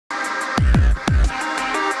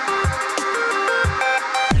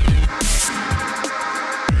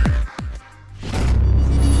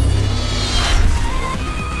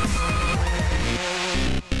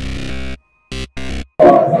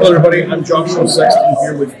Hello everybody, I'm Joshua Sexton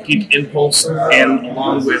here with Geek Impulse and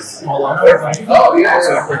along with Paula Fairfield. Oh, yeah.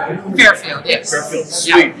 Fairfield, yes. Fairfield,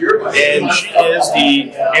 sweet. Yeah. And she is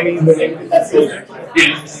the Emmy winning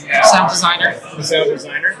sound designer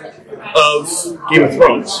of Game of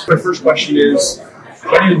Thrones. My first question is,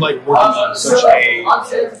 how do you like working on such a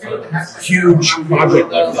huge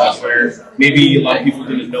project like that, where maybe a lot of people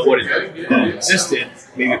didn't know that it existed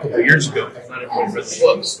maybe a couple of years ago, because not everyone read the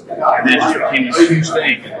books, and then it just became this huge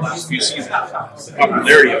thing in the last few seasons. The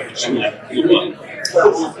popularity of it just really blew up.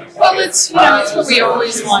 Well, it's what we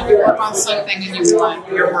always want. You work on something and you want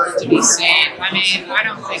your work to be seen. I mean, I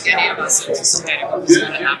don't think any of us anticipated what was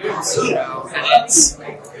going to happen to the show, and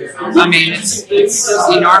it's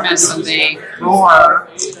enormous. And the roar,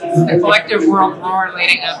 the collective world roar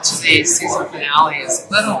leading up to the season finale is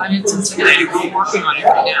little, and it's intimidating. We're working on it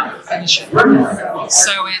right now, finish it.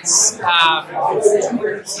 So it's,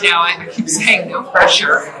 I keep saying no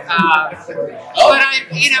pressure, but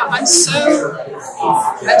I'm so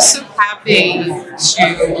happy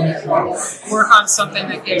to work on something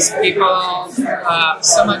that gives people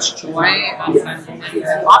so much joy and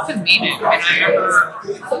often meaning. I mean, I remember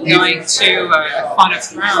going to a Con of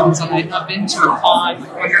Thrones, and I'd not been to a con,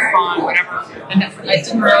 WonderCon, whatever, and I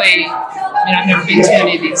didn't really, I've never been to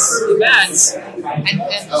any of these events, and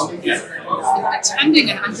attending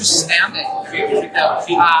and understanding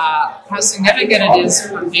how significant it is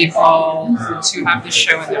for people to have this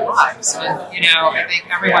show in their lives. And, I think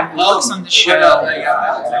everyone who works on the show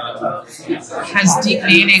has deep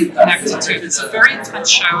meaning connected to it. It's a very intense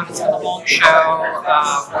show, and it's been a long show,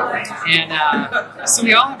 so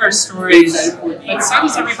we all have our stories, but so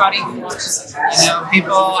does everybody who watches it.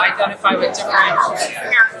 People identify with different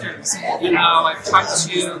characters. I've talked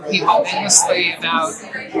to people endlessly about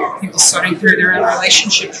people sorting through their own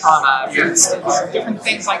relationship trauma, for instance, different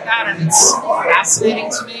things like that, and it's fascinating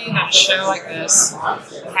to me that a show like this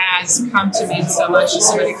has come to mean so much to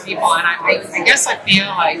so many people. And I guess I feel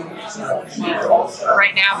like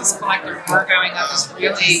right now this collective war going up is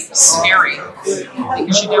really scary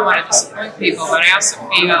because you don't want to disappoint people, but I also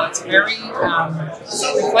feel it's very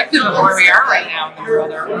reflective of where we are right now in the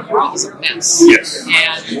world. Our world is a mess. Yes.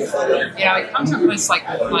 And you come to a place like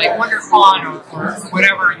WonderCon or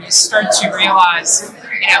whatever, and you start to realize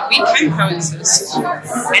we can coexist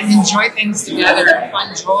and enjoy things together and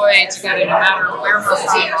find joy together, no matter where we're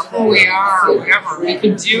from or who we are or whatever. We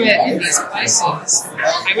can do it in these places.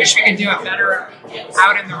 I wish we could do it better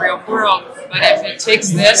out in the real world, but if it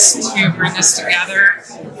takes this to bring us together,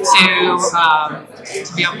 to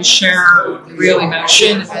be able to share real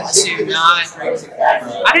emotion and to not,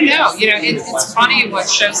 I don't know, it's funny what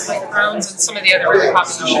shows like Thrones and some of the other really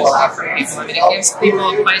popular shows do for people. I mean, it gives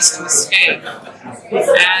people a place to escape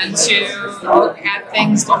and to look at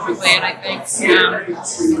things differently. And I think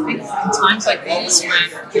in times like these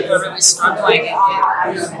when people are really struggling,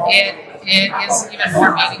 it is even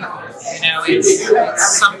more meaningful.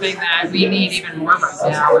 It's something that we need even more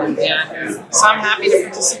right now. And so I'm happy to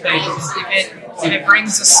participate. If it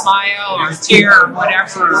brings a smile or a tear or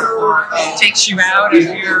whatever, or takes you out of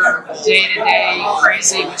your day-to-day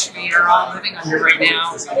crazy, which we are all living under right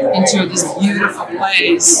now, into this beautiful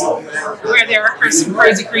place where there are some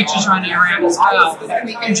crazy creatures running around as well. But if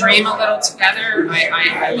we can dream a little together,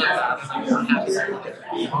 I love that. I'm happy with it.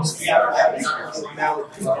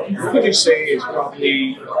 What would you say is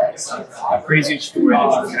probably the craziest story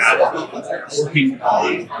that you have working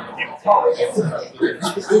on Game of Thrones?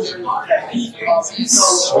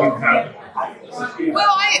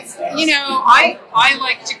 Well, I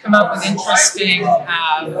like to come up with interesting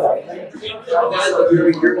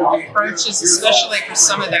approaches, especially for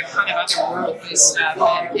some of that kind of otherworldly stuff.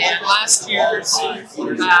 And last year's,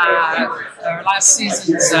 or last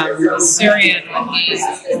season's Syrian, when he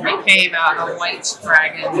became a white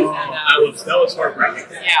dragon. And, that was heartbreaking.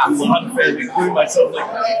 Yeah. A lot of fans, including myself, like,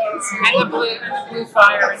 and the blue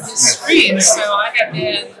fire and his screams. So I had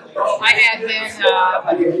been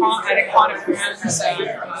at a Con of Thrones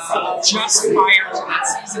just prior to that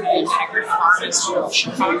season. I did a group of artists from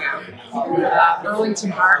Chicago,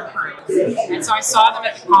 Burlington Art Crew. And so I saw them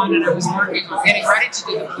at the con, and I was getting ready to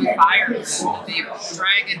do the blue fire, the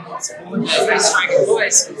dragon, the nice dragon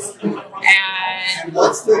voice. And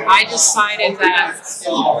I decided that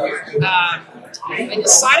I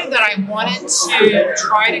decided that I wanted to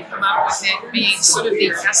try to come up with it being sort of the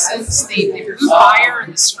essence, the blue fire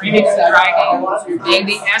and the screaming of the dragon being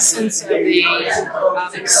the essence of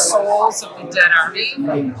the souls of the dead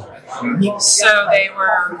army. So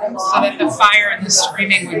that the fire and the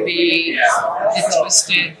screaming would be the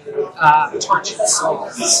twisted, tortured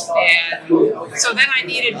souls. And so then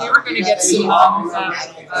we were going to get some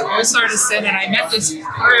voice artists in, and I met this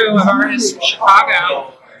crew of artists from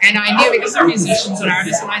Chicago, and I knew because they're musicians and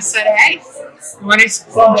artists, and I said, hey, you want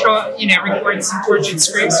to record some tortured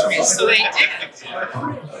screams for me? So they did.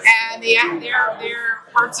 And their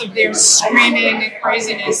parts of their screaming and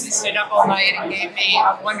craziness, they stayed up all night and gave me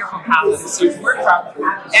a wonderful palette to work from.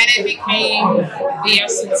 And it became the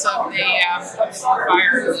essence of the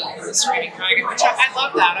fire and the screaming dragon, which I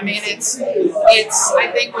love that. I mean, it's.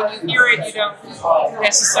 I think when you hear it, you don't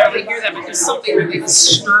necessarily hear that, but there's something really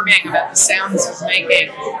disturbing about the sounds it's making,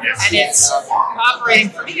 and it's operating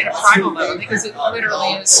for me at a primal level because it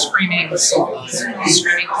literally is screaming souls,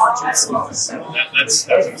 screaming tortured souls. That's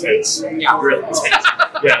intense. Yeah, really intense.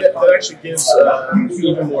 Yeah, that actually gives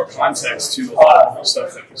even more context to a lot of the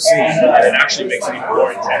stuff that we see, and it actually makes it even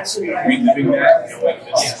more intense. Reliving that, knowing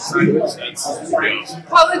this side of it, that's pretty awesome.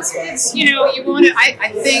 Well, it's you want to.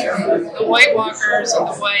 I think the White Walkers and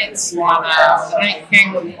the Whites, the Night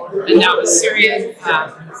King, and now Assyrian,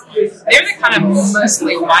 they're the kind of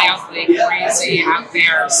mostly wildly crazy, out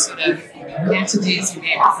there sort of entities in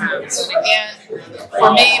Game of Thrones. And again,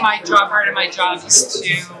 for me, part of my job is to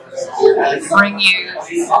bring you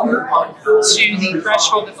to the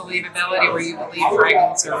threshold of believability where you believe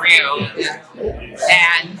dragons are real,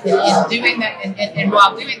 and in doing that, and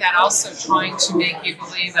while doing that, also trying to make you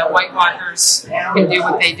believe that White Walkers can do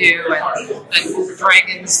what they do, and that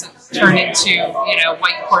dragons that turn into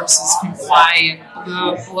white corpses can fly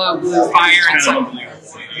and blow blue fire.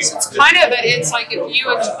 It's kind of it's like if you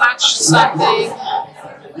attach something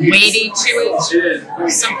weighty to it,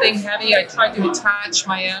 something heavy. I tried to attach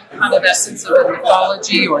my own kind of essence of a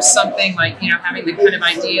mythology or something like, having the kind of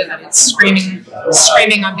idea that it's screaming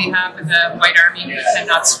on behalf of the White Army who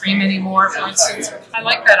cannot scream anymore, for instance. I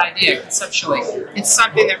like that idea conceptually. It's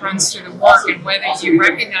something that runs through the work, and whether you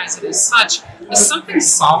recognize it as such, there's something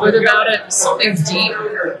solid about it, there's something deep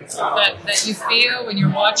that you feel when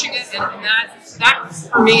you're watching it, and that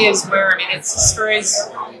for me is where, it's the stories.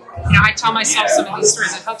 I tell myself some of these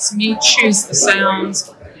stories. It helps me choose the sounds,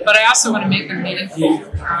 but I also want to make them meaningful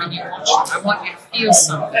when you watch them. I want you to feel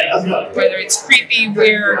something, whether it's creepy,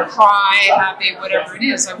 weird, cry, happy, whatever it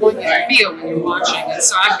is. I want you to feel when you're watching it.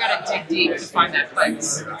 So I've got to dig deep to find that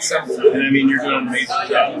place. So, and you're doing an amazing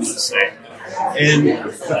job, let's just say. And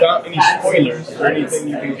without any spoilers or anything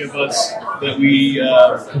you can give us that we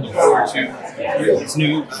look forward to this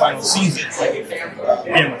new final season,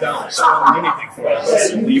 again, without spoiling anything for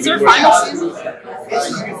us. Is there a final season?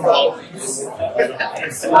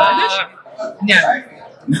 No.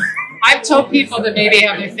 I've told people that maybe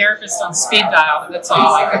have their therapist on speed dial, but that's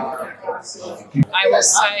all I can. I will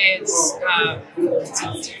say it's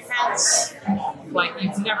intense, like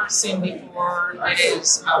you've never seen before. It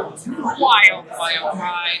is a wild, wild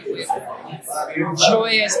ride with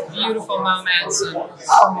joyous, beautiful moments and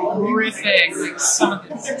horrific, like some of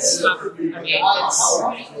the stuff.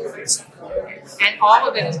 And all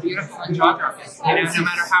of it is beautiful and jaw-dropping, no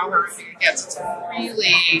matter how horrific it gets. It's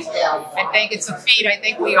really, I think it's a feat. I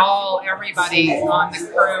think everybody on the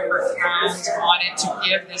crew for Thrones wanted to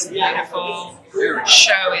give this beautiful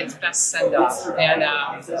show its best send-off. And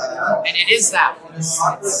it is that.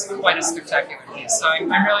 It's quite a spectacular piece. So I'm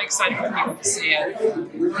really excited for people to see it. I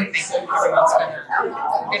think everyone's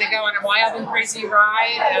going to go on a wild and crazy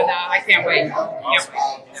ride, and I can't wait.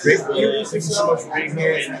 Great. Thank you so much for being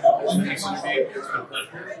here. And thanks for being here.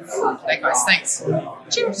 Likewise. Thanks.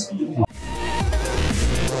 Cheers.